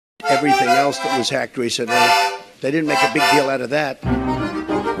Everything else that was hacked recently, they didn't make a big deal out of that.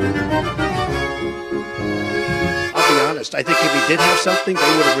 I'll be honest, I think if he did have something,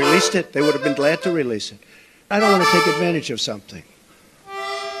 they would have released it. They would have been glad to release it. I don't want to take advantage of something.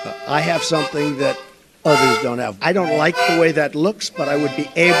 I have something that others don't have. I don't like the way that looks, but I would be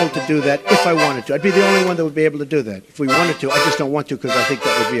able to do that if I wanted to. I'd be the only one that would be able to do that. If we wanted to, I just don't want to because I think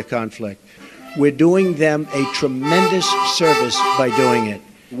that would be a conflict. We're doing them a tremendous service by doing it.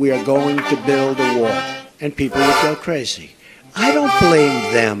 We are going to build a wall, and people would go crazy. I don't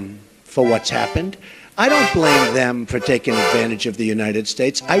blame them for what's happened. I don't blame them for taking advantage of the United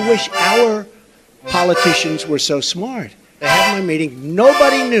States. I wish our politicians were so smart. I had my meeting.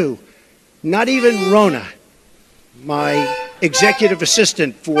 Nobody knew, not even Rona, my executive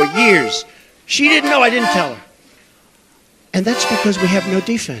assistant for years. She didn't know. I didn't tell her. And that's because we have no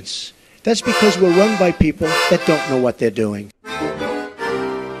defense. That's because we're run by people that don't know what they're doing.